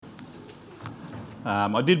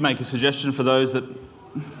I did make a suggestion for those that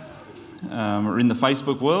are in the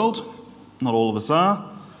Facebook world, not all of us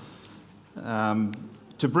are,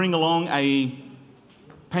 to bring along a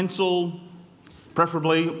pencil,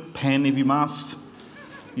 preferably pen if you must,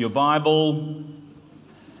 your Bible.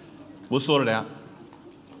 We'll sort it out.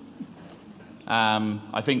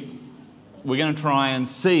 I think we're going to try and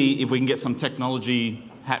see if we can get some technology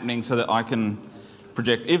happening so that I can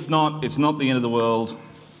project. If not, it's not the end of the world.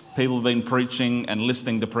 People have been preaching and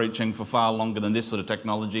listening to preaching for far longer than this sort of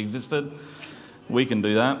technology existed. We can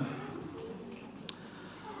do that.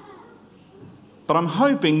 But I'm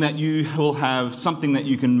hoping that you will have something that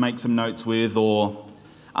you can make some notes with or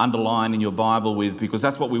underline in your Bible with, because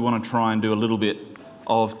that's what we want to try and do a little bit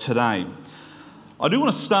of today. I do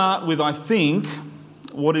want to start with, I think,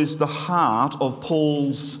 what is the heart of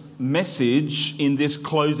Paul's message in this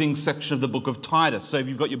closing section of the book of Titus. So if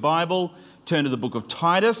you've got your Bible, turn to the book of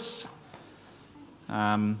Titus.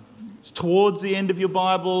 It's towards the end of your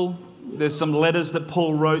Bible. There's some letters that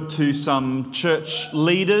Paul wrote to some church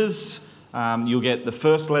leaders. You'll get the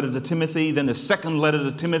first letter to Timothy, then the second letter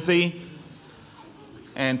to Timothy.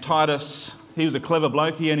 And Titus, he was a clever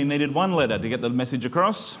bloke. He only needed one letter to get the message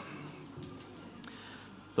across.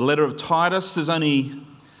 The letter of Titus, there's only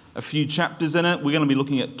a few chapters in it. We're going to be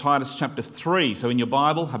looking at Titus chapter 3. So in your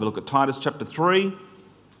Bible, have a look at Titus chapter 3.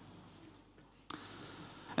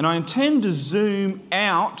 And I intend to zoom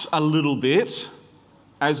out a little bit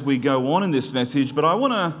as we go on in this message, but I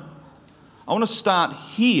want to start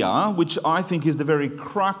here, which I think is the very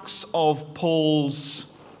crux of Paul's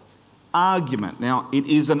argument. Now, it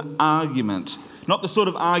is an argument. Not the sort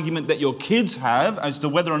of argument that your kids have as to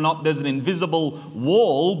whether or not there's an invisible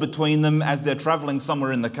wall between them as they're travelling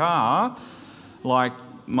somewhere in the car, like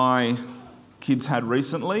my kids had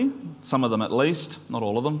recently, some of them at least, not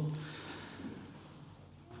all of them.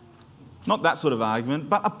 Not that sort of argument,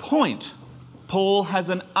 but a point. Paul has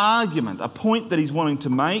an argument, a point that he's wanting to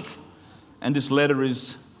make, and this letter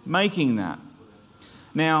is making that.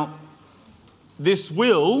 Now, this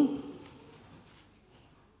will,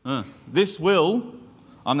 I'm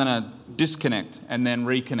going to disconnect and then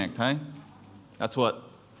reconnect, hey? That's what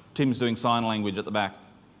Tim's doing sign language at the back.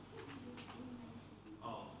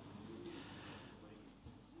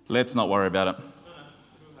 Let's not worry about it.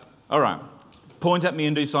 All right. Point at me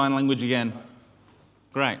and do sign language again.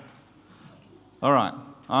 Great. All right.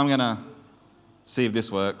 I'm going to see if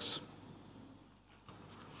this works.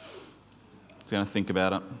 Just going to think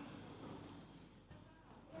about it.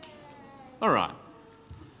 All right.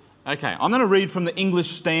 Okay, I'm going to read from the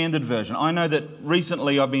English Standard Version. I know that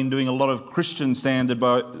recently I've been doing a lot of Christian Standard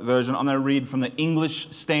Version. I'm going to read from the English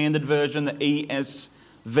Standard Version, the ESV.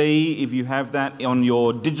 If you have that on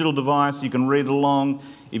your digital device, you can read along.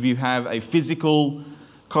 If you have a physical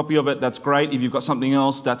copy of it, that's great. If you've got something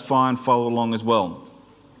else, that's fine. Follow along as well.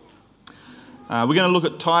 We're going to look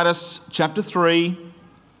at Titus chapter 3.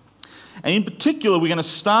 And in particular, we're going to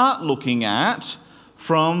start looking at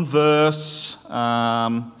from verse 4.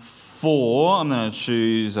 I'm going to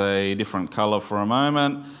choose a different colour for a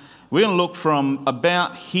moment. We're going to look from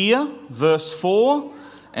about here, verse 4,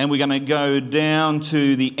 and we're going to go down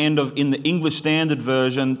to the end of, in the English Standard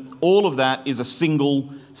Version, all of that is a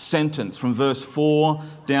single sentence, from verse 4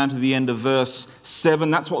 down to the end of verse 7.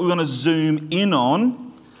 That's what we're going to zoom in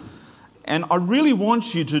on. And I really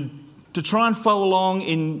want you to try and follow along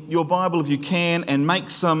in your Bible if you can and make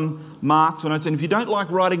some marks or notes. And if you don't like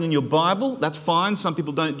writing in your Bible, that's fine. Some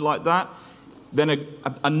people don't like that. Then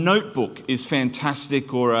a notebook is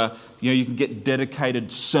fantastic, or you can get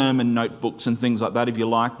dedicated sermon notebooks and things like that if you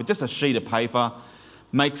like. But just a sheet of paper,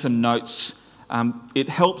 make some notes. It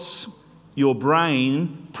helps your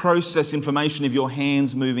brain process information if your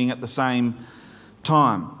hand's moving at the same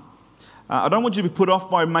time. I don't want you to be put off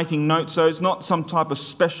by making notes, so it's not some type of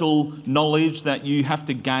special knowledge that you have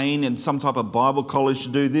to gain in some type of Bible college to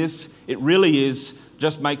do this. It really is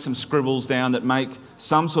just make some scribbles down that make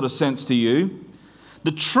some sort of sense to you.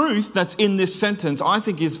 The truth that's in this sentence, I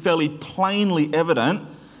think, is fairly plainly evident.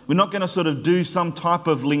 We're not going to sort of do some type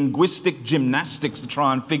of linguistic gymnastics to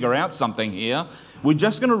try and figure out something here. We're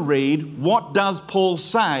just going to read what does Paul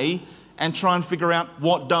say and try and figure out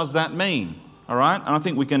what does that mean. All right? And I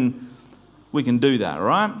think we can do that, all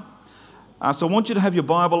right? So I want you to have your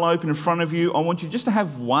Bible open in front of you. I want you just to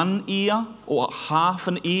have one ear or half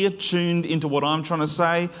an ear tuned into what I'm trying to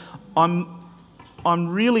say. I'm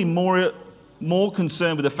really more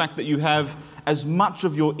concerned with the fact that you have as much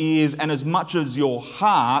of your ears and as much as your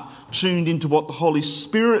heart tuned into what the Holy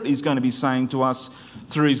Spirit is going to be saying to us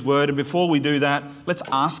through His Word. And before we do that, let's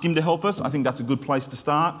ask Him to help us. I think that's a good place to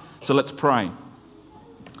start. So let's pray.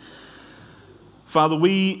 Father,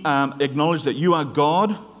 we acknowledge that you are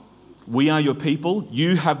God. We are your people.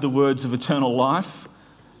 You have the words of eternal life.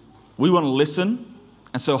 We want to listen.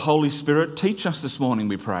 And so, Holy Spirit, teach us this morning,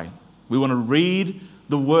 we pray. We want to read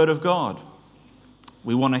the Word of God.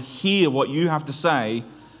 We want to hear what you have to say.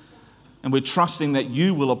 And we're trusting that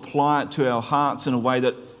you will apply it to our hearts in a way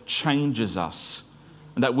that changes us.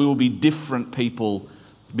 And that we will be different people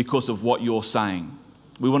because of what you're saying.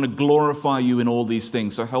 We want to glorify you in all these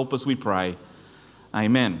things. So help us, we pray.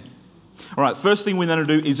 Amen. All right, first thing we're going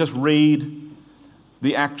to do is just read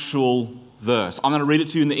the actual verse. I'm going to read it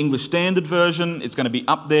to you in the English Standard Version. It's going to be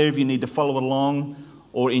up there if you need to follow it along,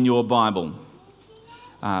 or in your Bible.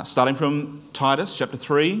 Starting from Titus chapter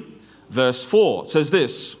 3, verse 4. It says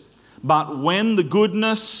this: "But when the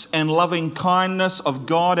goodness and loving kindness of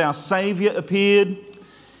God our Saviour appeared,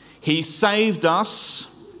 He saved us,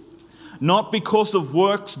 not because of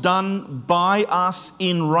works done by us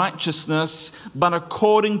in righteousness, but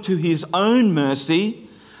according to His own mercy,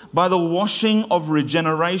 by the washing of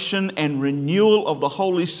regeneration and renewal of the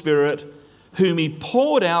Holy Spirit, whom He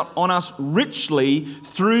poured out on us richly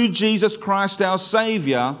through Jesus Christ our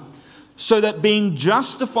Saviour, so that being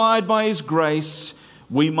justified by His grace,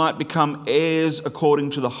 we might become heirs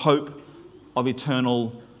according to the hope of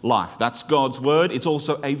eternal life." That's God's word. It's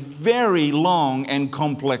also a very long and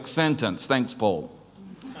complex sentence. Thanks, Paul.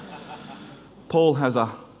 Paul has a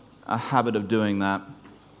habit of doing that.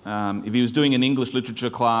 If he was doing an English literature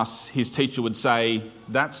class, his teacher would say,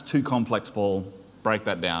 "That's too complex, Paul. Break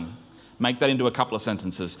that down. Make that into a couple of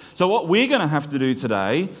sentences." So what we're going to have to do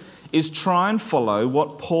today is try and follow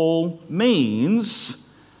what Paul means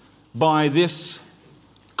by this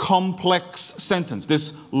complex sentence,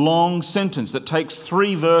 this long sentence that takes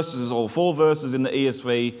 3 verses or 4 verses in the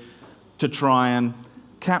ESV to try and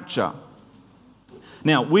capture.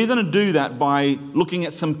 Now, we're going to do that by looking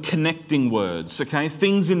at some connecting words, okay?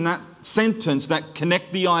 Things in that sentence that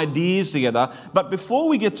connect the ideas together. But before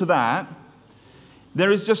we get to that, there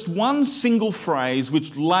is just one single phrase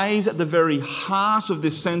which lays at the very heart of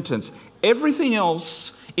this sentence. Everything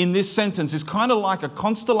else in this sentence is kind of like a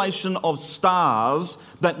constellation of stars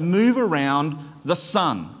that move around the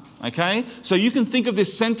sun, okay? So you can think of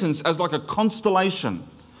this sentence as like a constellation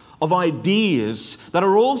of ideas that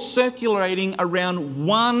are all circulating around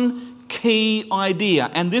one key idea.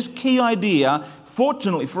 And this key idea,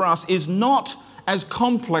 fortunately for us, is not as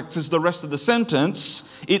complex as the rest of the sentence.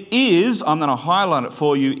 It is, I'm going to highlight it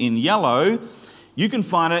for you in yellow. You can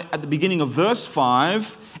find it at the beginning of verse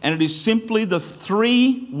 5, and it is simply the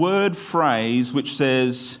 3-word phrase which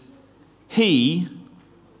says, "He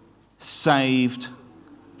saved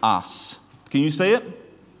us." Can you see it?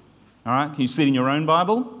 All right, can you see it in your own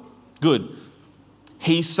Bible? Good.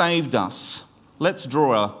 He saved us. Let's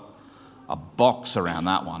draw a box around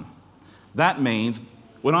that one. That means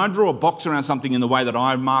when I draw a box around something in the way that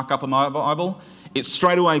I mark up in my Bible, it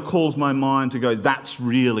straight away calls my mind to go, that's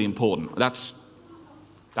really important. That's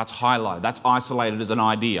highlighted. That's isolated as an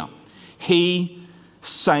idea. He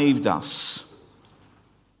saved us.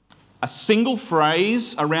 A single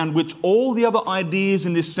phrase around which all the other ideas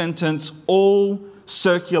in this sentence all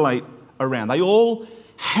circulate around. They all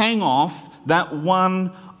hang off that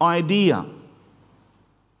one idea.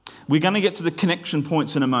 We're going to get to the connection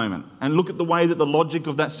points in a moment and look at the way that the logic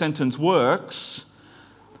of that sentence works.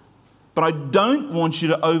 But I don't want you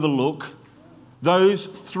to overlook those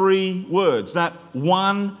 3 words, that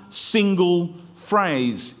one single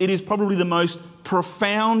phrase. It is probably the most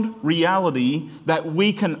profound reality that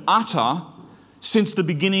we can utter since the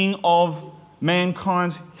beginning of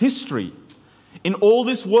mankind's history. In all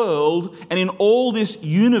this world and in all this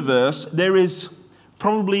universe, there is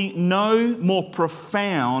probably no more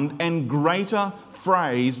profound and greater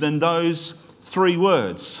phrase than those 3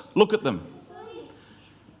 words. Look at them.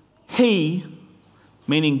 He,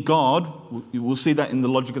 meaning God, we'll see that in the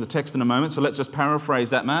logic of the text in a moment, so let's just paraphrase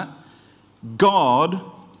that, Matt. God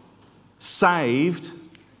saved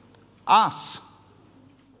us.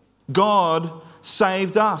 God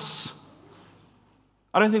saved us.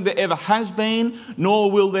 I don't think there ever has been,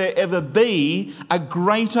 nor will there ever be, a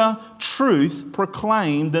greater truth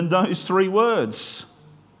proclaimed than those 3 words.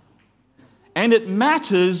 And it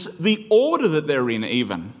matters the order that they're in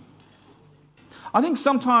even. I think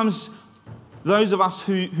sometimes those of us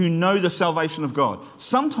who know the salvation of God,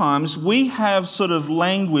 sometimes we have sort of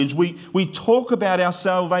language, we talk about our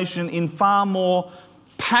salvation in far more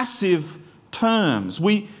passive terms.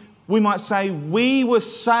 We might say, we were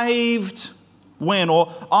saved when,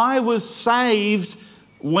 or I was saved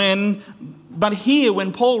when. But here,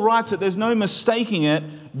 when Paul writes it, there's no mistaking it.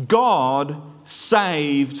 God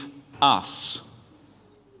saved us.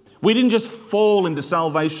 We didn't just fall into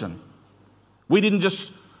salvation. We didn't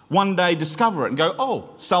just one day discover it and go, oh,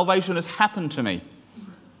 salvation has happened to me.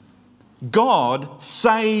 God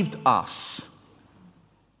saved us.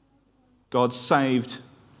 God saved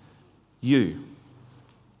you.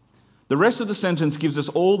 The rest of the sentence gives us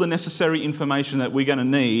all the necessary information that we're going to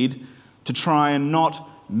need to try and not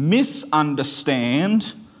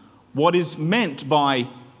misunderstand what is meant by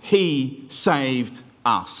He saved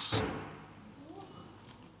us.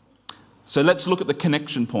 So let's look at the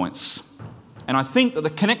connection points. And I think that the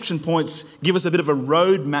connection points give us a bit of a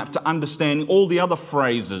roadmap to understanding all the other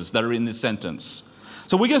phrases that are in this sentence.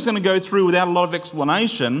 So we're just going to go through without a lot of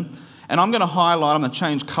explanation, and I'm going to highlight, I'm going to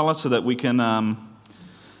change colour so that we can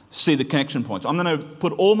see the connection points. I'm going to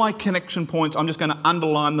put all my connection points, I'm just going to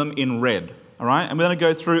underline them in red. All right? And we're going to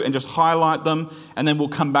go through and just highlight them, and then we'll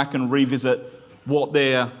come back and revisit what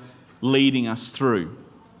they're leading us through.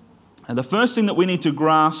 And the first thing that we need to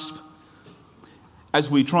grasp as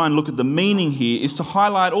we try and look at the meaning here is to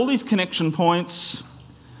highlight all these connection points.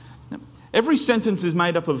 Every sentence is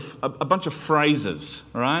made up of a bunch of phrases,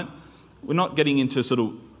 all right? We're not getting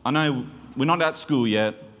into I know we're not at school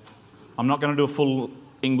yet. I'm not going to do a full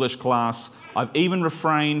English class. I've even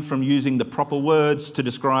refrained from using the proper words to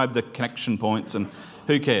describe the connection points, and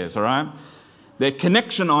who cares, all right? They're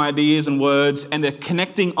connection ideas and words, and they're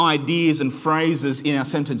connecting ideas and phrases in our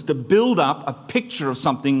sentence to build up a picture of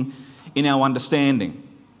something in our understanding.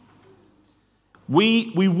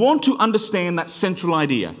 We want to understand that central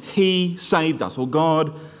idea. He saved us, or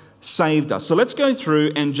God saved us. So let's go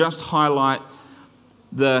through and just highlight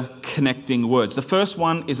the connecting words. The first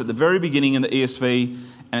one is at the very beginning in the ESV,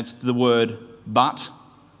 and it's the word but.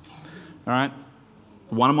 All right?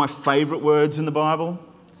 One of my favourite words in the Bible.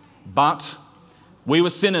 But we were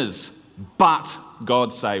sinners, but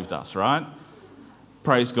God saved us, right?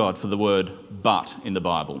 Praise God for the word but in the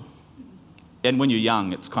Bible. And when you're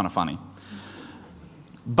young, it's kind of funny.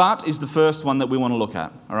 But is the first one that we want to look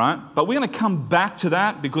at, all right? But we're going to come back to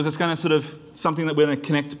that because it's going to something that we're going to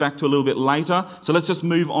connect back to a little bit later. So let's just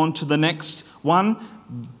move on to the next one.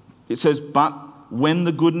 It says, but when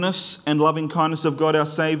the goodness and loving kindness of God our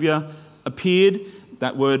Saviour appeared,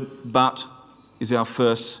 that word but is our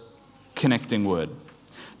first connecting word.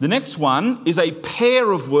 The next one is a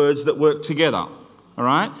pair of words that work together. All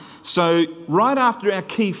right? So right after our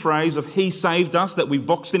key phrase of He saved us that we've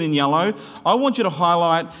boxed in yellow, I want you to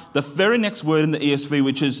highlight the very next word in the ESV,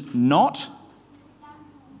 which is not,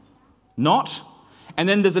 and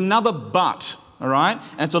then there's another but, all right?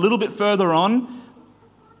 And it's a little bit further on,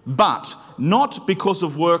 but not because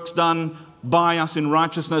of works done by us in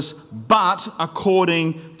righteousness, but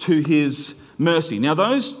according to His mercy. Now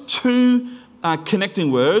those two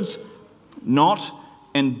connecting words, not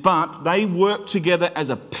and but, they work together as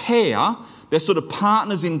a pair. They're sort of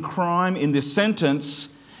partners in crime in this sentence,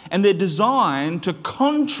 and they're designed to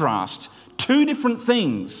contrast two different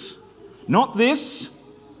things. Not this,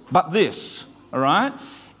 but this, all right?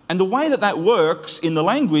 And the way that works in the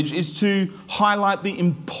language is to highlight the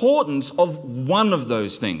importance of one of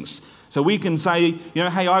those things. So we can say,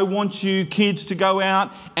 hey, I want you kids to go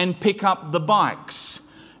out and pick up the bikes.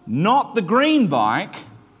 Not the green bike,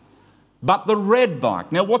 but the red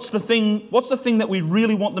bike. Now, what's the thing that we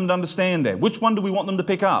really want them to understand there? Which one do we want them to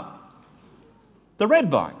pick up? The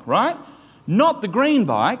red bike, right? Not the green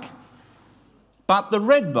bike, but the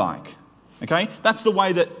red bike. Okay? That's the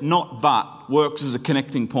way that not but works as a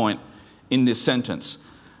connecting point in this sentence.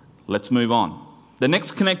 Let's move on. The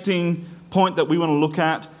next connecting point that we want to look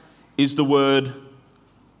at is the word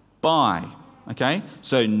by. Okay?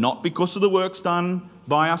 So not because of the works done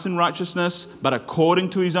by us in righteousness, but according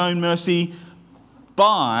to His own mercy,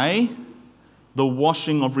 by the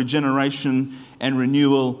washing of regeneration and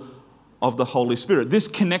renewal of the Holy Spirit. This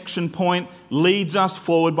connection point leads us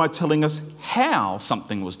forward by telling us how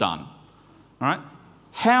something was done. All right?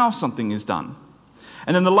 How something is done.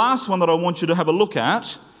 And then the last one that I want you to have a look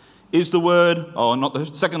at is the word, not the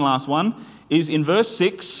second last one, is in verse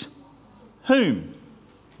 6, whom.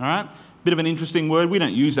 All right? Bit of an interesting word. We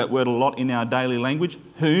don't use that word a lot in our daily language.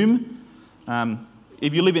 Whom.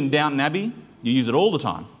 If you live in Downton Abbey, you use it all the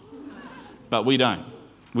time. But we don't.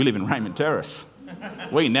 We live in Raymond Terrace.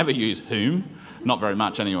 We never use whom. Not very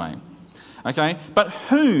much anyway. Okay? But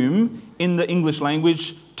whom in the English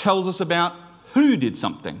language tells us about who did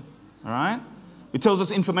something. All right? It tells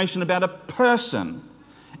us information about a person.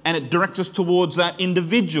 And it directs us towards that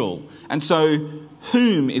individual. And so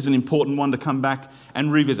whom is an important one to come back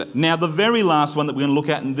and revisit. Now, the very last one that we're going to look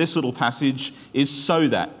at in this little passage is so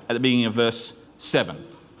that, at the beginning of verse 7.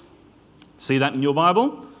 See that in your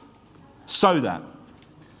Bible? So that.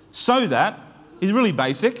 So that is really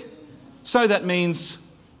basic. So that means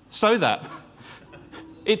so that.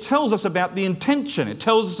 It tells us about the intention. It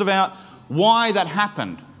tells us about why that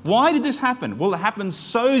happened. Why did this happen? Well, it happened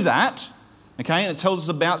so that, okay, and it tells us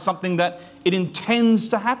about something that it intends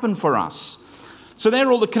to happen for us. So there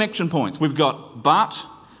are all the connection points. We've got but,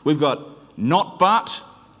 we've got not but,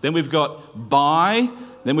 then we've got by,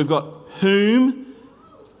 then we've got whom,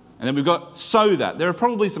 and then we've got so that. There are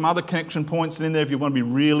probably some other connection points in there if you want to be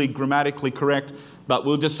really grammatically correct, but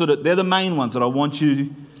we'll just they're the main ones that I want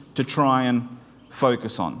you to try and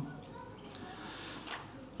focus on.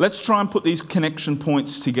 Let's try and put these connection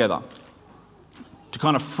points together to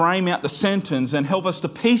kind of frame out the sentence and help us to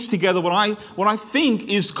piece together what I think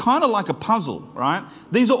is kind of like a puzzle, right?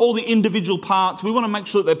 These are all the individual parts. We want to make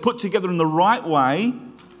sure that they're put together in the right way,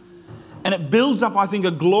 and it builds up, I think,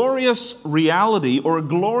 a glorious reality or a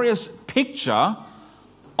glorious picture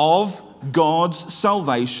of God's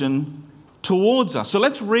salvation towards us. So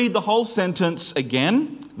let's read the whole sentence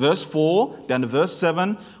again. Verse 4 down to verse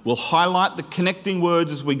 7. We'll highlight the connecting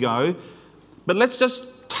words as we go. But let's just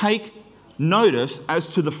take notice as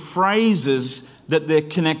to the phrases that they're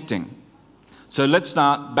connecting. So let's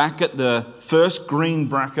start back at the first green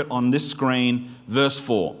bracket on this screen, verse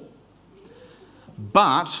 4.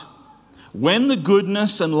 But when the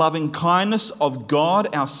goodness and loving kindness of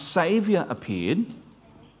God our Saviour appeared,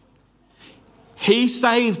 He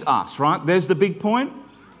saved us, right? There's the big point.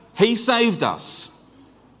 He saved us.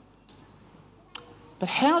 But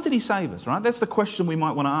how did He save us, right? That's the question we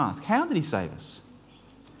might want to ask. How did He save us?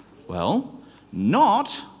 Well,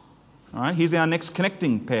 not, all right, here's our next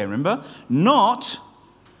connecting pair, remember? Not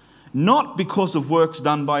because of works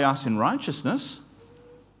done by us in righteousness,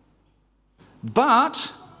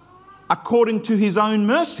 but according to His own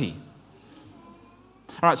mercy.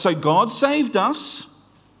 All right, so God saved us.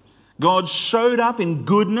 God showed up in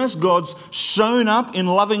goodness. God's shown up in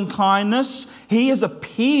loving kindness. He has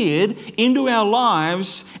appeared into our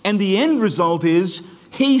lives, and the end result is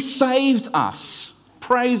He saved us.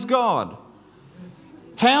 Praise God.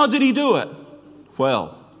 How did He do it?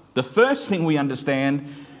 Well, the first thing we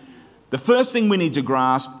understand, the first thing we need to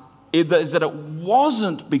grasp is that it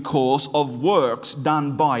wasn't because of works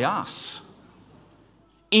done by us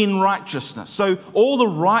in righteousness. So all the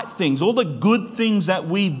right things, all the good things that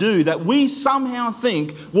we do, that we somehow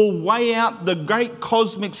think will weigh out the great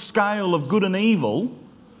cosmic scale of good and evil,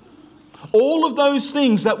 all of those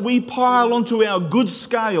things that we pile onto our good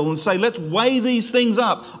scale and say, let's weigh these things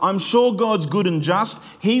up. I'm sure God's good and just.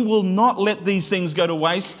 He will not let these things go to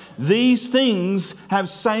waste. These things have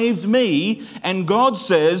saved me. And God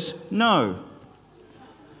says, no.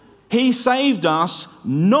 He saved us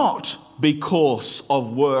not because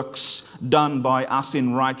of works done by us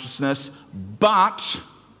in righteousness, but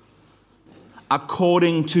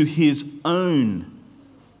according to His own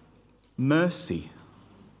mercy.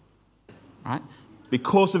 Right?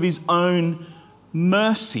 Because of His own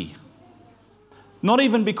mercy. Not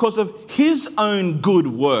even because of His own good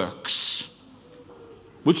works,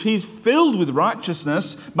 which He's filled with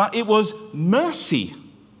righteousness, but it was mercy,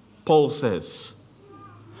 Paul says.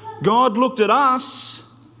 God looked at us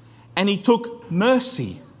and He took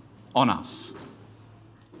mercy on us.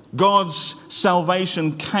 God's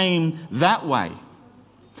salvation came that way.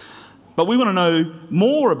 But we want to know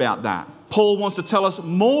more about that. Paul wants to tell us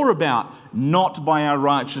more about not by our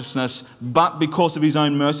righteousness, but because of His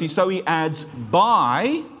own mercy. So he adds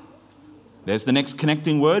by, there's the next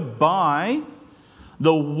connecting word, by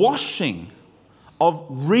the washing of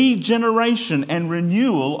regeneration and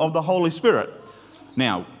renewal of the Holy Spirit.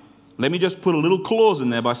 Now, let me just put a little clause in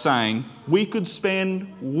there by saying we could spend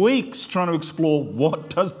weeks trying to explore what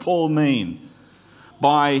does Paul mean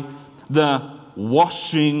by the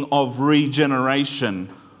washing of regeneration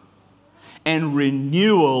and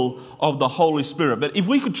renewal of the Holy Spirit. But if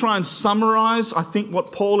we could try and summarize, I think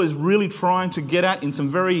what Paul is really trying to get at in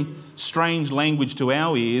some very strange language to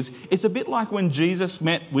our ears, it's a bit like when Jesus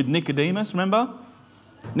met with Nicodemus, remember?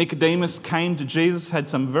 Nicodemus came to Jesus, had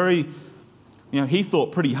some very, he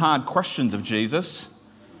thought pretty hard questions of Jesus.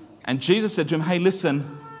 And Jesus said to him, hey,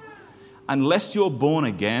 listen, unless you're born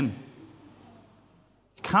again,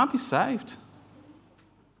 you can't be saved.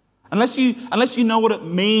 Unless you know what it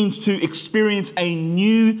means to experience a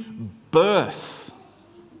new birth.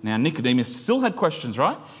 Now, Nicodemus still had questions,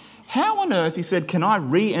 right? How on earth, he said, can I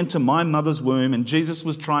re-enter my mother's womb? And Jesus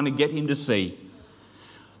was trying to get him to see.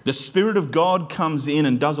 The Spirit of God comes in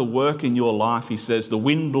and does a work in your life, he says. The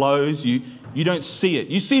wind blows, you don't see it.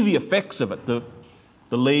 You see the effects of it. The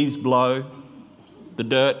leaves blow, the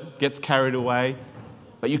dirt gets carried away.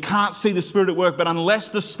 But you can't see the Spirit at work. But unless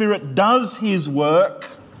the Spirit does His work,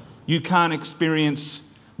 you can't experience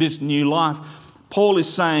this new life. Paul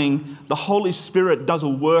is saying the Holy Spirit does a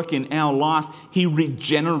work in our life. He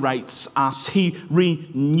regenerates us. He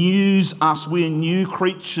renews us. We're new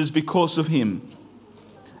creatures because of Him.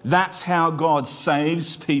 That's how God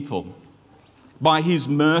saves people. By His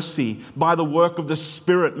mercy, by the work of the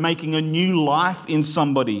Spirit making a new life in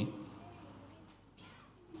somebody.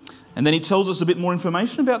 And then he tells us a bit more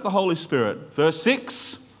information about the Holy Spirit. Verse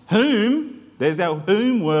 6, whom, there's our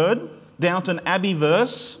whom word, Downton Abbey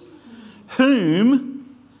verse.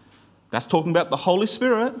 Whom, that's talking about the Holy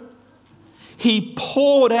Spirit, He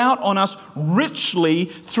poured out on us richly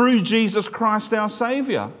through Jesus Christ our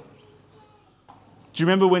Saviour. Do you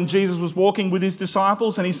remember when Jesus was walking with His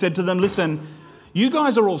disciples and He said to them, listen, you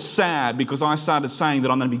guys are all sad because I started saying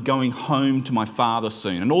that I'm going to be going home to my Father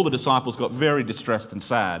soon. And all the disciples got very distressed and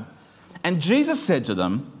sad. And Jesus said to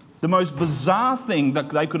them, the most bizarre thing that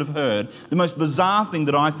they could have heard, the most bizarre thing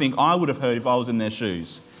that I think I would have heard if I was in their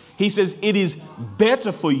shoes. He says, it is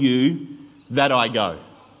better for you that I go.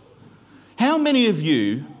 How many of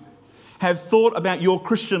you have thought about your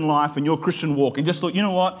Christian life and your Christian walk and just thought, you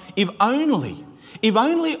know what, if only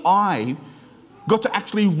I got to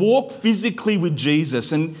actually walk physically with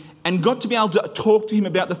Jesus and got to be able to talk to Him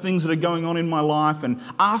about the things that are going on in my life and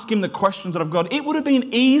ask Him the questions that I've got. It would have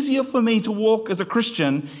been easier for me to walk as a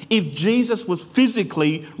Christian if Jesus was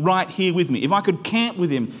physically right here with me. If I could camp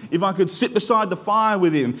with Him, if I could sit beside the fire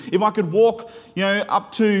with Him, if I could walk,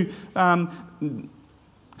 up to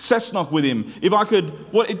Cessnock with Him, if I could,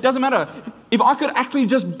 it doesn't matter. If I could actually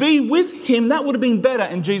just be with Him, that would have been better.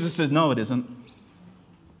 And Jesus says, no, it isn't.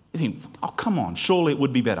 You think, oh, come on, surely it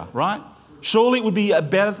would be better, right? Surely it would be a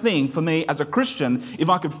better thing for me as a Christian if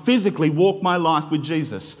I could physically walk my life with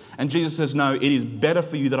Jesus. And Jesus says, no, it is better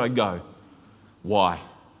for you that I go. Why?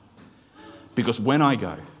 Because when I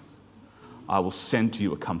go, I will send to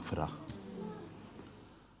you a comforter.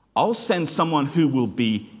 I'll send someone who will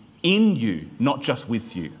be in you, not just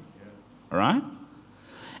with you. All right?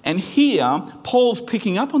 And here, Paul's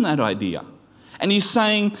picking up on that idea. And he's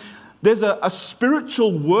saying there's a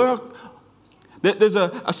spiritual work. There's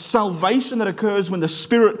a salvation that occurs when the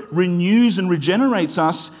Spirit renews and regenerates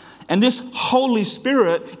us. And this Holy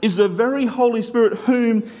Spirit is the very Holy Spirit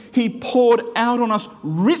whom He poured out on us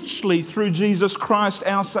richly through Jesus Christ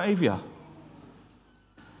our Saviour.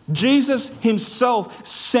 Jesus Himself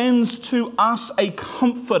sends to us a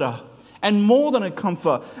comforter. And more than a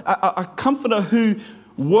comforter who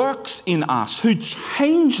works in us, who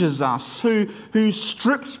changes us, who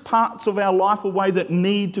strips parts of our life away that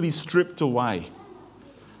need to be stripped away.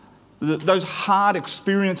 Those hard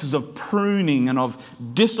experiences of pruning and of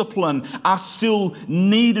discipline are still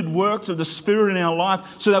needed works of the Spirit in our life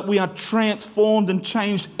so that we are transformed and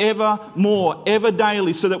changed ever more, ever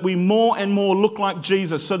daily, so that we more and more look like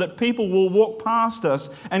Jesus, so that people will walk past us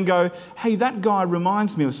and go, hey, that guy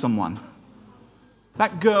reminds me of someone.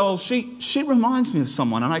 That girl, she reminds me of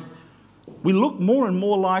someone. And we look more and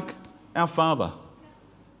more like our Father.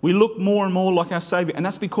 We look more and more like our Saviour. And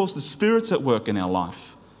that's because the Spirit's at work in our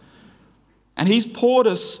life. And He's poured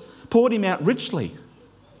Him out richly.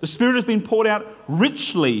 The Spirit has been poured out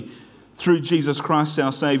richly through Jesus Christ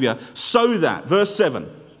our Saviour. So that, verse 7,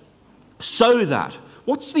 so that,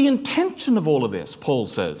 what's the intention of all of this, Paul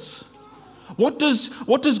says? What does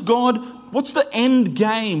God, what's the end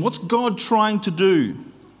game? What's God trying to do?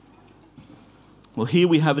 Well, here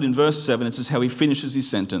we have it in verse 7. This is how he finishes his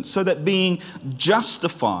sentence. So that being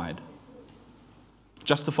justified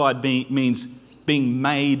means being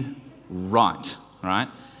made right?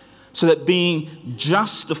 So that being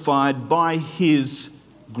justified by His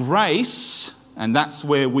grace, and that's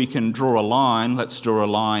where we can draw a line. Let's draw a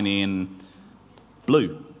line in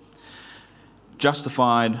blue.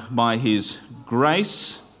 Justified by His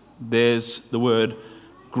grace. There's the word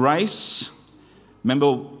grace.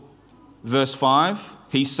 Remember verse 5?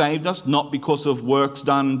 He saved us not because of works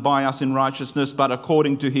done by us in righteousness, but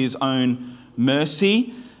according to His own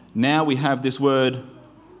mercy. Now we have this word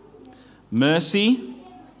mercy.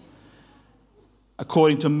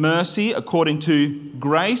 According to mercy, according to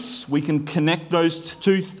grace, we can connect those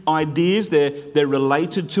two ideas. They're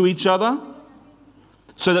related to each other.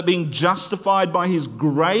 So that being justified by His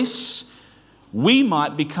grace, we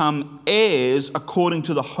might become heirs according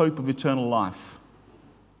to the hope of eternal life.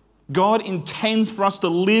 God intends for us to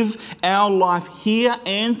live our life here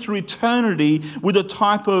and through eternity with a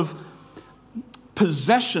type of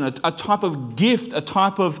possession, a type of gift, a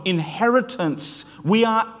type of inheritance. We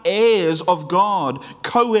are heirs of God,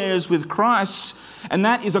 co-heirs with Christ, and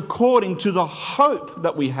that is according to the hope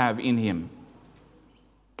that we have in Him.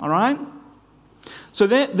 All right? So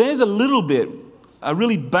there's a little bit a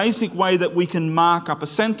really basic way that we can mark up a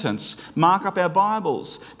sentence, mark up our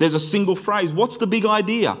Bibles. There's a single phrase. What's the big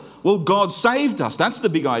idea? Well, God saved us. That's the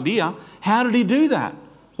big idea. How did he do that?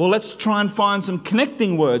 Well, let's try and find some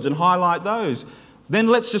connecting words and highlight those. Then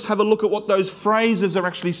let's just have a look at what those phrases are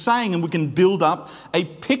actually saying, and we can build up a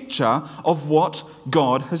picture of what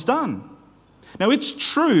God has done. Now, it's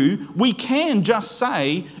true, we can just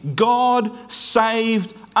say, God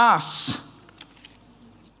saved us.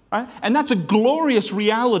 Right? And that's a glorious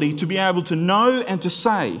reality to be able to know and to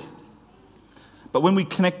say. But when we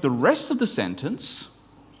connect the rest of the sentence,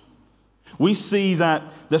 we see that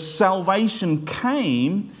the salvation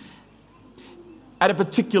came at a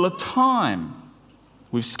particular time.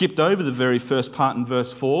 We've skipped over the very first part in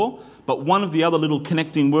verse 4, but one of the other little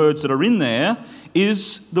connecting words that are in there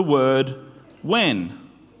is the word when.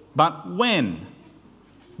 But when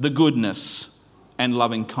the goodness and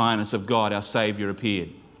loving kindness of God our Saviour appeared.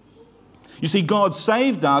 You see, God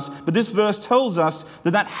saved us, but this verse tells us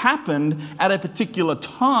that that happened at a particular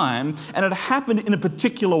time, and it happened in a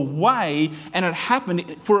particular way, and it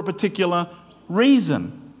happened for a particular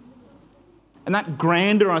reason. And that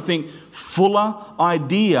grander, I think, fuller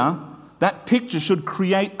idea, that picture should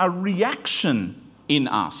create a reaction in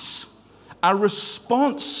us, a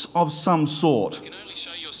response of some sort. You can only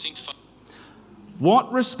show your synced file.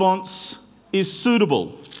 What response is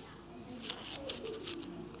suitable?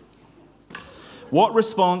 What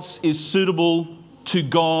response is suitable to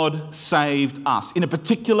God saved us? In a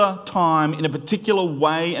particular time, in a particular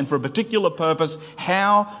way, and for a particular purpose,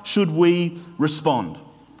 how should we respond?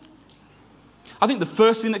 I think the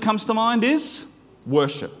first thing that comes to mind is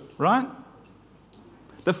worship, right?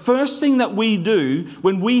 The first thing that we do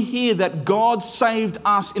when we hear that God saved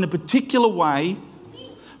us in a particular way,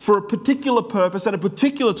 for a particular purpose, at a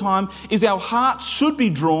particular time, is our hearts should be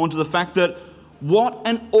drawn to the fact that what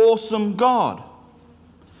an awesome God.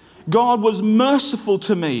 God was merciful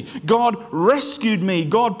to me. God rescued me.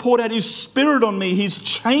 God poured out His Spirit on me. He's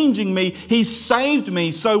changing me. He's saved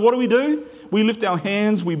me. So what do? We lift our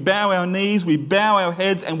hands, we bow our knees, we bow our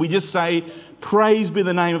heads, and we just say, praise be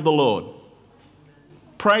the name of the Lord.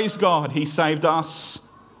 Praise God, He saved us.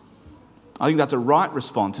 I think that's a right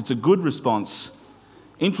response. It's a good response.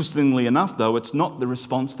 Interestingly enough, though, it's not the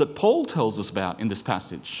response that Paul tells us about in this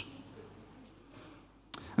passage.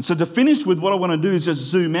 And so to finish with, what I want to do is just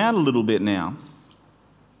zoom out a little bit now.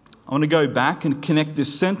 I want to go back and connect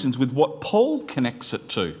this sentence with what Paul connects it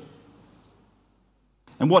to.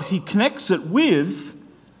 And what he connects it with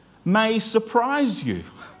may surprise you.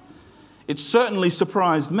 It certainly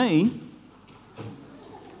surprised me.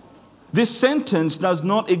 This sentence does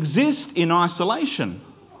not exist in isolation.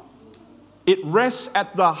 It rests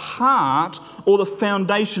at the heart or the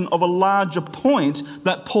foundation of a larger point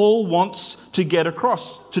that Paul wants to get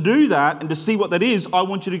across. To do that and to see what that is, I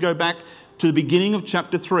want you to go back to the beginning of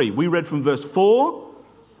chapter 3. We read from verse 4,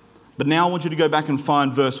 but now I want you to go back and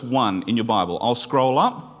find verse 1 in your Bible. I'll scroll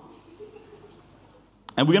up,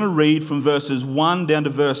 and we're going to read from verses 1 down to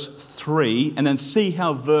verse 3, and then see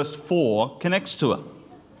how verse 4 connects to it.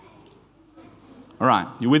 All right,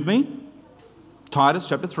 you with me? Titus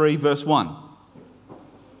chapter 3, verse 1.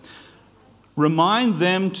 Remind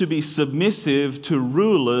them to be submissive to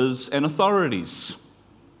rulers and authorities,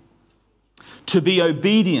 to be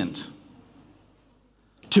obedient,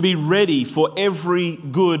 to be ready for every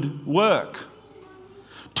good work,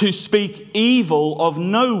 to speak evil of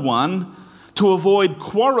no one, to avoid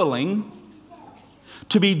quarreling,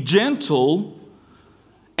 to be gentle,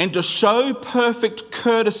 and to show perfect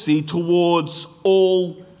courtesy towards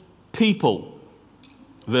all people.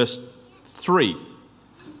 Verse 3.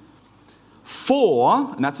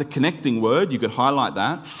 For, and that's a connecting word, you could highlight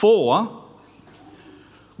that. For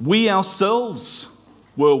we ourselves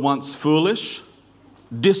were once foolish,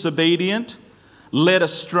 disobedient, led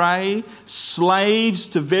astray, slaves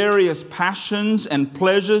to various passions and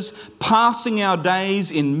pleasures, passing our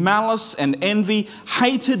days in malice and envy,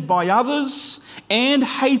 hated by others and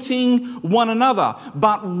hating one another.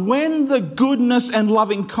 But when the goodness and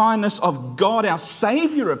loving kindness of God our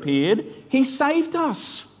Saviour appeared, He saved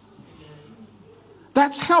us.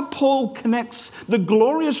 That's how Paul connects the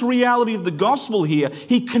glorious reality of the gospel here.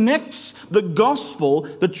 He connects the gospel,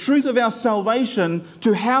 the truth of our salvation,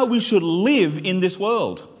 to how we should live in this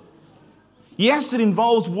world. Yes, it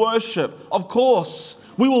involves worship, of course.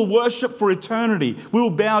 We will worship for eternity. We will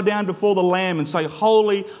bow down before the Lamb and say,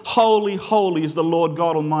 holy, holy, holy is the Lord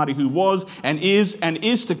God Almighty, who was and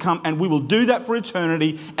is to come. And we will do that for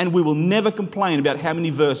eternity, and we will never complain about how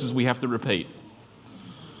many verses we have to repeat.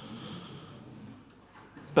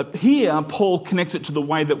 But here, Paul connects it to the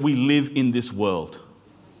way that we live in this world.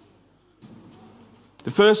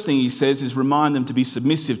 The first thing he says is remind them to be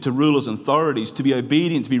submissive to rulers and authorities, to be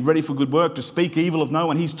obedient, to be ready for good work, to speak evil of no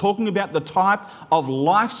one. He's talking about the type of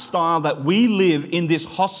lifestyle that we live in this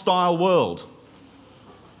hostile world.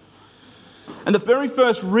 And the very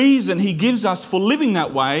first reason he gives us for living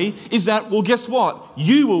that way is that, well, guess what?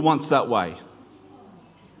 You were once that way.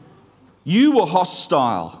 You were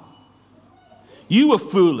hostile. You were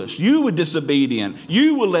foolish. You were disobedient.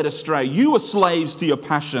 You were led astray. You were slaves to your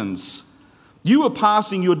passions. You were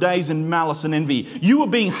passing your days in malice and envy. You were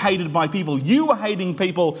being hated by people. You were hating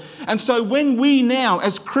people. And so when we now,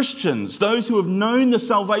 as Christians, those who have known the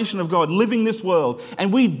salvation of God, living this world,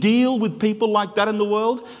 and we deal with people like that in the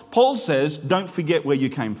world, Paul says, don't forget where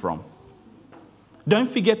you came from.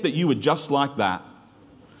 Don't forget that you were just like that.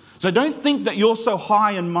 So don't think that you're so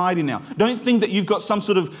high and mighty now. Don't think that you've got some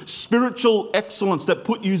sort of spiritual excellence that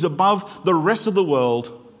put you above the rest of the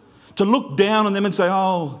world, to look down on them and say,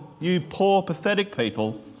 oh, you poor, pathetic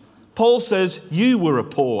people. Paul says you were a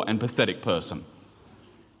poor and pathetic person.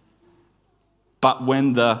 But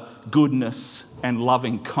when the goodness and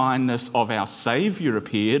loving kindness of our Saviour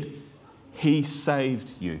appeared, he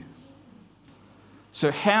saved you.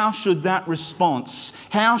 So how should that response,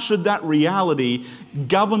 how should that reality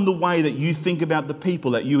govern the way that you think about the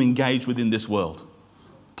people that you engage with in this world?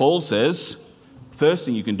 Paul says, first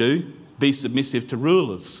thing you can do, be submissive to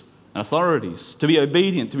rulers and authorities, to be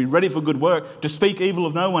obedient, to be ready for good work, to speak evil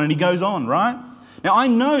of no one. And he goes on, right? Now, I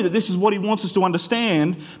know that this is what he wants us to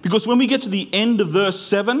understand, because when we get to the end of verse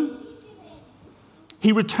 7,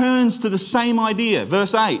 he returns to the same idea.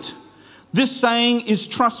 Verse 8, this saying is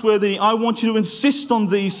trustworthy. I want you to insist on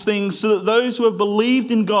these things so that those who have believed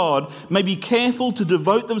in God may be careful to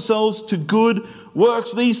devote themselves to good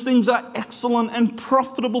works. These things are excellent and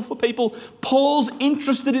profitable for people. Paul's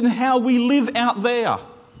interested in how we live out there.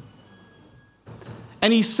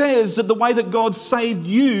 And he says that the way that God saved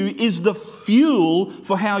you is the fuel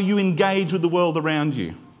for how you engage with the world around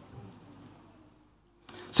you.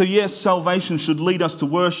 So yes, salvation should lead us to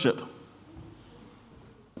worship.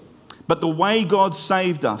 But the way God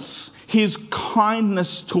saved us, his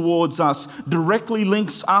kindness towards us, directly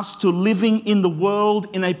links us to living in the world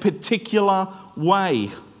in a particular way.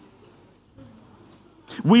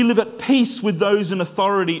 We live at peace with those in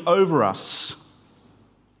authority over us.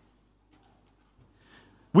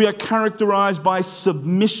 We are characterized by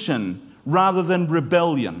submission rather than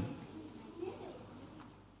rebellion.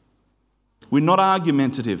 We're not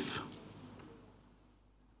argumentative.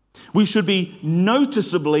 We should be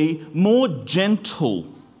noticeably more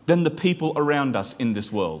gentle than the people around us in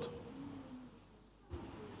this world.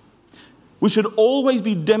 We should always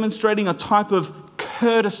be demonstrating a type of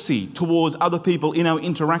courtesy towards other people in our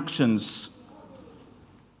interactions.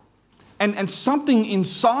 And something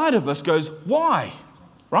inside of us goes, why?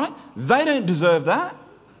 Right? They don't deserve that.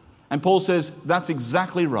 And Paul says, that's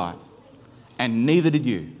exactly right. And neither did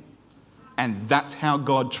you. And that's how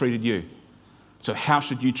God treated you. So how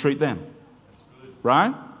should you treat them?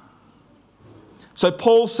 Right? So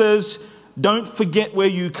Paul says, don't forget where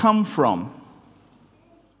you come from.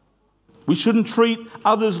 We shouldn't treat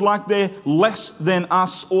others like they're less than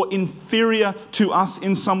us or inferior to us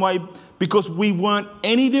in some way, because we weren't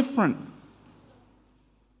any different.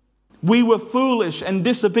 We were foolish and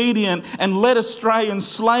disobedient and led astray and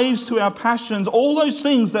slaves to our passions, all those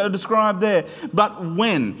things that are described there. But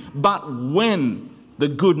when the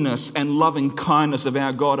goodness and loving kindness of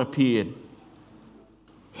our God appeared,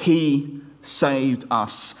 he saved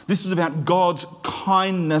us. This is about God's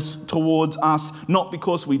kindness towards us, not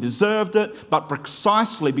because we deserved it, but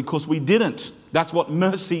precisely because we didn't. That's what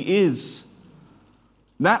mercy is.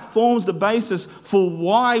 That forms the basis for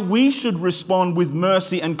why we should respond with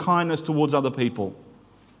mercy and kindness towards other people.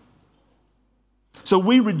 So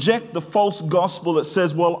we reject the false gospel that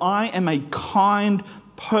says, well, I am a kind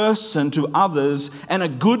person to others and a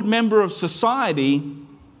good member of society,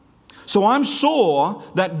 so I'm sure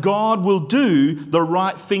that God will do the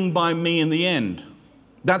right thing by me in the end.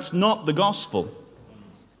 That's not the gospel.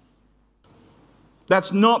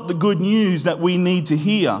 That's not the good news that we need to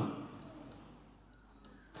hear.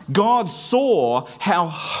 God saw how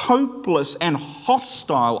hopeless and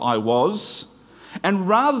hostile I was, and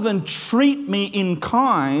rather than treat me in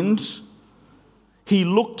kind, he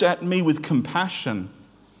looked at me with compassion.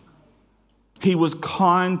 He was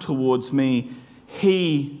kind towards me.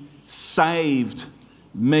 He saved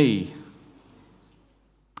me.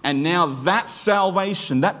 And now that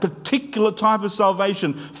salvation, that particular type of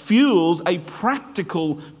salvation, fuels a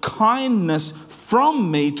practical kindness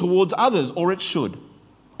from me towards others, or it should.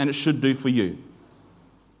 And it should do for you.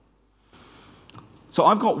 So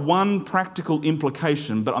I've got one practical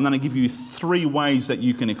implication, but I'm going to give you 3 ways that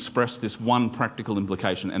you can express this one practical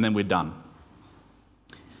implication, and then we're done.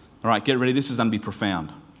 All right, get ready. This is going to be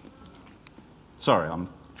profound. Sorry, I'm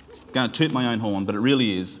going to toot my own horn, but it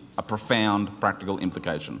really is a profound practical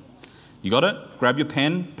implication. You got it? Grab your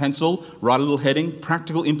pen, pencil, write a little heading,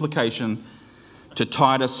 practical implication to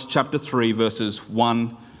Titus chapter 3, verses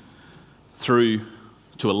 1 through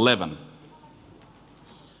to 11.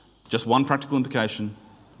 Just one practical implication.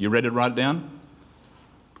 You ready to write it down?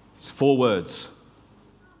 It's 4 words.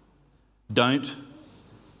 Don't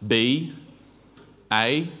be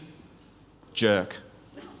a jerk.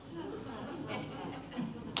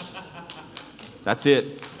 That's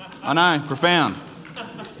it. I know, profound.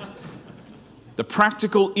 The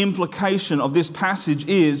practical implication of this passage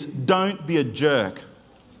is don't be a jerk.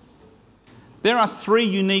 There are 3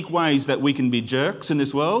 unique ways that we can be jerks in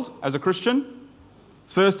this world as a Christian.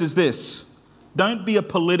 First is this: don't be a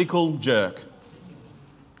political jerk.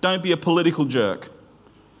 Don't be a political jerk.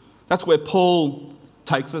 That's where Paul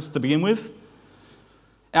takes us to begin with.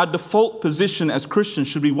 Our default position as Christians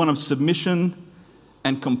should be one of submission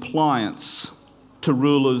and compliance to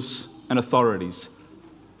rulers and authorities.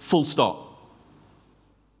 Full stop.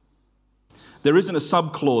 There isn't a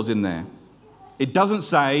subclause in there. It doesn't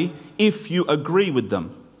say if you agree with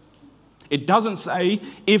them. It doesn't say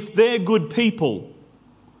if they're good people.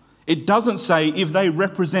 It doesn't say if they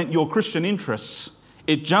represent your Christian interests.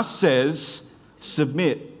 It just says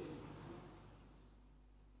submit.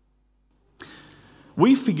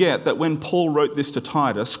 We forget that when Paul wrote this to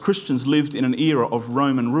Titus, Christians lived in an era of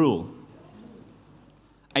Roman rule.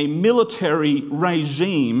 A military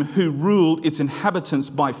regime who ruled its inhabitants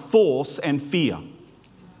by force and fear.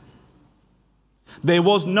 There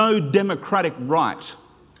was no democratic right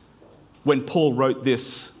when Paul wrote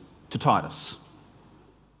this to Titus.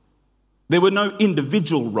 There were no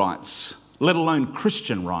individual rights, let alone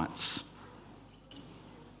Christian rights.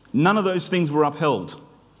 None of those things were upheld.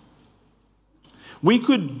 We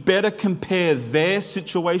could better compare their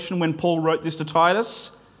situation when Paul wrote this to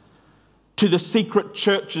Titus to the secret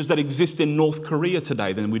churches that exist in North Korea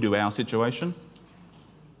today than we do our situation.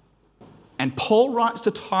 And Paul writes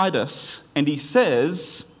to Titus and he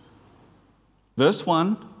says, verse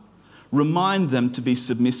 1, remind them to be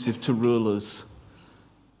submissive to rulers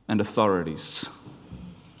and authorities.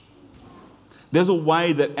 There's a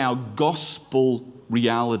way that our gospel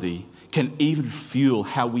reality can even fuel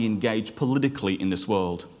how we engage politically in this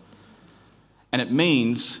world. And it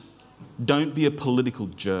means don't be a political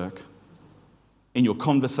jerk in your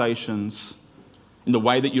conversations, in the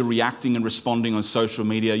way that you're reacting and responding on social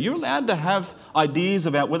media. You're allowed to have ideas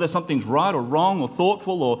about whether something's right or wrong or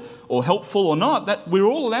thoughtful or helpful or not. That we're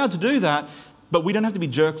all allowed to do that, but we don't have to be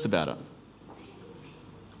jerks about it.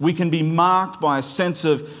 We can be marked by a sense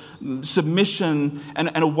of submission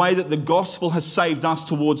and a way that the gospel has saved us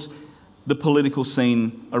towards the political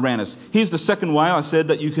scene around us. Here's the second way I said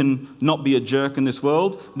that you can not be a jerk in this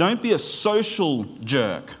world. Don't be a social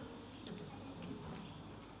jerk.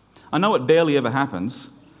 I know it barely ever happens,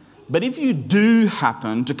 but if you do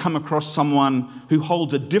happen to come across someone who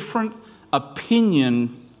holds a different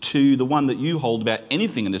opinion to the one that you hold about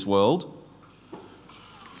anything in this world,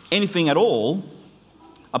 anything at all,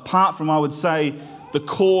 apart from, I would say, the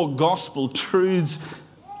core gospel truths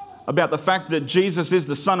about the fact that Jesus is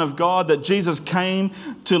the Son of God, that Jesus came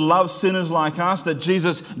to love sinners like us, that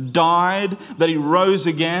Jesus died, that he rose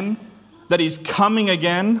again, that he's coming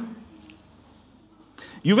again.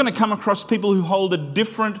 You're going to come across people who hold a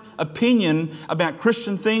different opinion about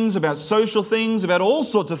Christian things, about social things, about all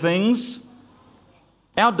sorts of things.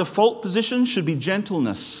 Our default position should be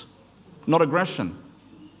gentleness, not aggression.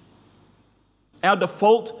 Our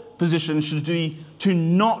default position should be to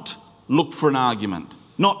not look for an argument,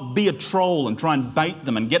 not be a troll and try and bait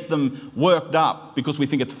them and get them worked up because we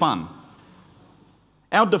think it's fun.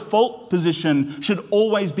 Our default position should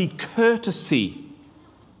always be courtesy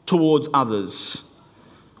towards others,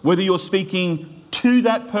 whether you're speaking to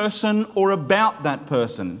that person or about that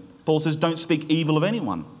person. Paul says, don't speak evil of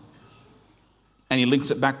anyone. And he links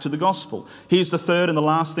it back to the gospel. Here's the third and the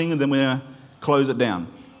last thing, and then we're going to close it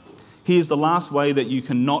down. Here's the last way that you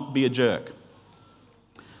cannot be a jerk.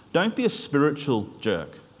 Don't be a spiritual jerk.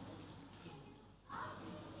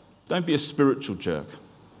 Don't be a spiritual jerk.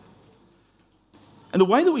 And the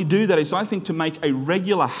way that we do that is, I think, to make a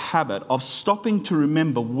regular habit of stopping to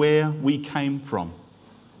remember where we came from.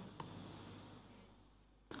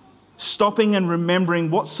 Stopping and remembering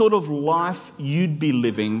what sort of life you'd be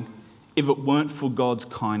living if it weren't for God's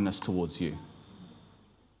kindness towards you.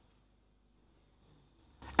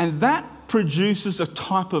 And that produces a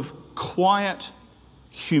type of quiet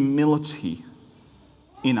humility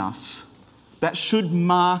in us that should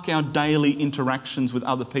mark our daily interactions with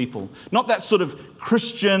other people. Not that sort of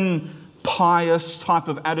Christian, pious type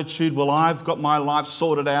of attitude, well, I've got my life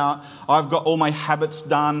sorted out, I've got all my habits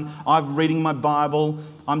done, I'm reading my Bible,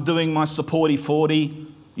 I'm doing my supporty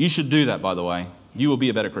 40. You should do that, by the way. You will be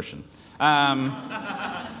a better Christian.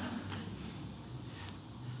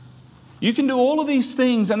 You can do all of these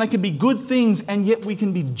things, and they can be good things, and yet we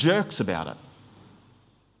can be jerks about it.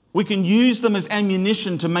 We can use them as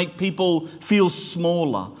ammunition to make people feel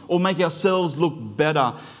smaller or make ourselves look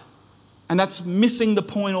better. And that's missing the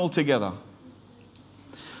point altogether.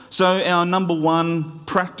 So our number one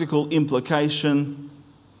practical implication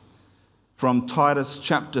from Titus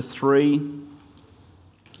chapter 3,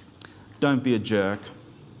 don't be a jerk.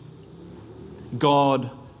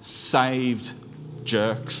 God saved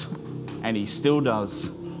jerks, and He still does.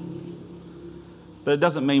 But it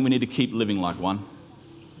doesn't mean we need to keep living like one.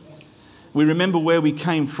 We remember where we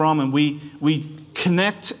came from, and we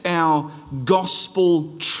connect our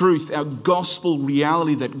gospel truth, our gospel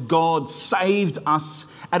reality that God saved us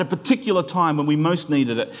at a particular time when we most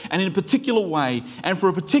needed it, and in a particular way, and for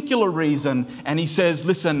a particular reason. And He says,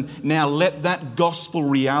 listen, now let that gospel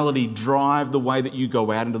reality drive the way that you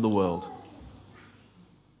go out into the world.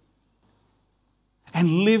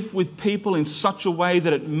 And live with people in such a way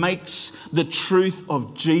that it makes the truth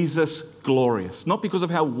of Jesus glorious. Not because of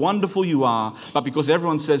how wonderful you are, but because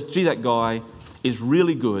everyone says, gee, that guy is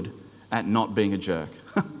really good at not being a jerk.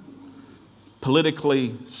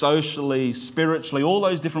 Politically, socially, spiritually, all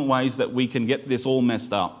those different ways that we can get this all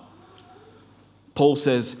messed up. Paul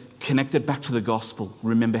says, connect it back to the gospel.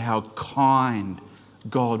 Remember how kind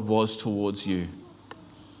God was towards you.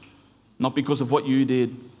 Not because of what you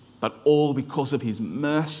did, but all because of His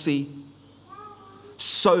mercy,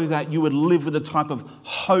 so that you would live with a type of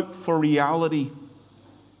hope for reality.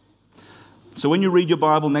 So when you read your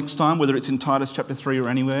Bible next time, whether it's in Titus chapter 3 or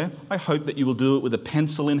anywhere, I hope that you will do it with a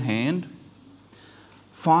pencil in hand.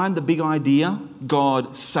 Find the big idea,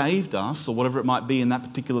 God saved us, or whatever it might be in that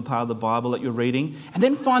particular part of the Bible that you're reading, and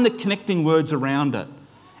then find the connecting words around it,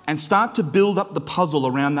 and start to build up the puzzle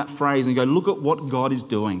around that phrase and go, look at what God is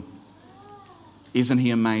doing. Isn't He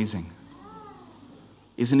amazing?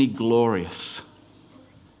 Isn't He glorious?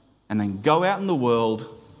 And then go out in the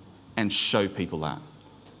world and show people that.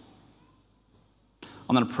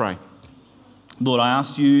 I'm going to pray. Lord, I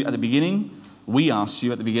asked you at the beginning, we asked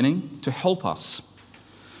you at the beginning to help us.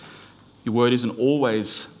 Your word isn't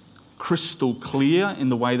always crystal clear in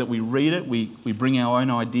the way that we read it. We bring our own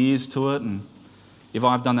ideas to it. And if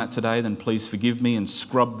I've done that today, then please forgive me and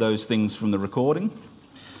scrub those things from the recording.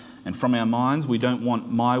 And from our minds, we don't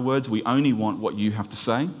want my words, we only want what you have to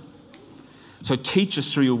say. So teach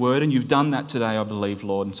us through your word, and you've done that today, I believe,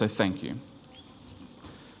 Lord, and so thank you.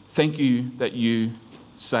 Thank you that you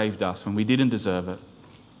saved us when we didn't deserve it.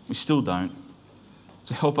 We still don't.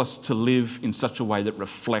 So help us to live in such a way that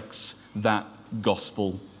reflects that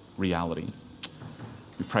gospel reality.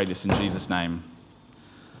 We pray this in Jesus' name.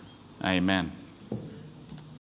 Amen.